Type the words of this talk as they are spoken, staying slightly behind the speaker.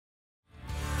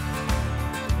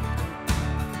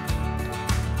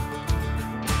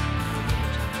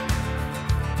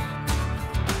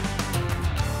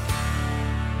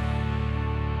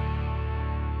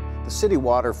city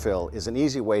water fill is an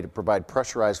easy way to provide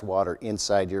pressurized water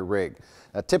inside your rig.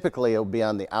 Typically, it'll be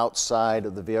on the outside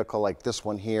of the vehicle like this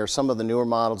one here. Some of the newer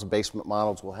models, basement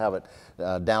models, will have it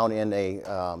down in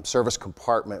a service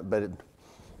compartment, but it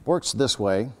works this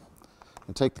way.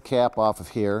 You take the cap off of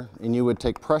here, and you would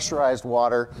take pressurized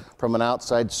water from an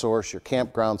outside source, your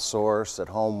campground source, at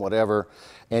home, whatever,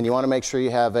 and you want to make sure you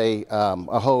have a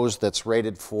hose that's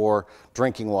rated for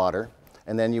drinking water,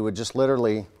 and then you would just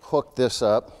literally hook this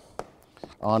up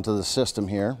onto the system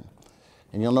here.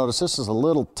 And you'll notice this is a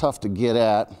little tough to get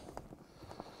at.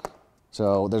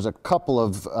 So there's a couple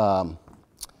of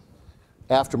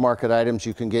aftermarket items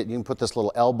you can get. You can put this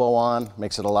little elbow on,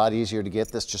 makes it a lot easier to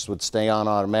get. This just would stay on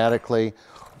automatically.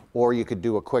 Or you could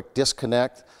do a quick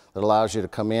disconnect that allows you to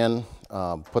come in,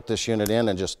 put this unit in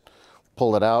and just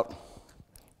pull it out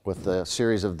with a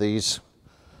series of these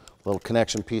little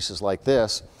connection pieces like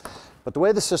this. But the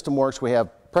way the system works, we have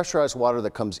pressurized water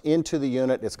that comes into the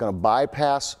unit. It's going to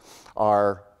bypass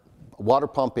our water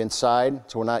pump inside,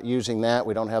 so we're not using that.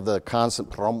 We don't have the constant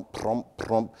prum, prum,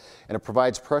 prum. And it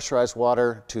provides pressurized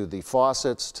water to the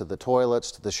faucets, to the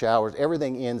toilets, to the showers,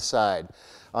 everything inside.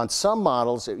 On some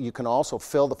models, you can also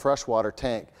fill the freshwater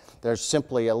tank. There's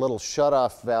simply a little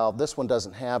shut-off valve. This one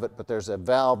doesn't have it, but there's a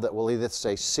valve that will either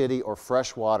say city or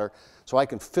freshwater, so I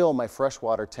can fill my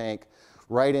freshwater tank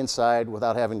right inside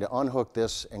without having to unhook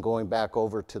this and going back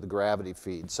over to the gravity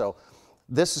feed. So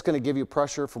this is going to give you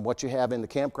pressure from what you have in the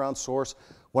campground source.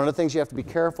 One of the things you have to be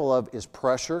careful of is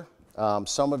pressure.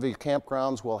 Some of your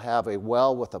campgrounds will have a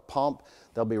well with a pump.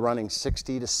 They'll be running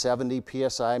 60 to 70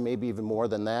 psi, maybe even more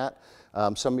than that.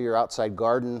 Some of your outside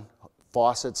garden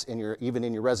faucets, even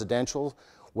in your residential,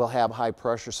 will have high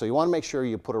pressure. So you want to make sure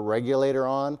you put a regulator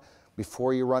on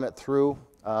before you run it through.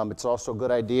 It's also a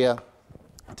good idea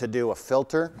to do a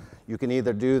filter. You can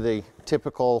either do the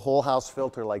typical whole house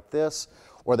filter like this,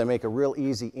 or they make a real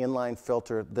easy inline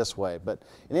filter this way. But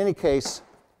in any case,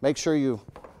 make sure you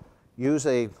use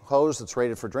a hose that's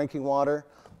rated for drinking water,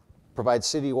 provide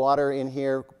city water in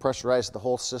here, pressurize the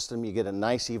whole system, you get a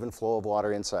nice even flow of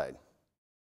water inside.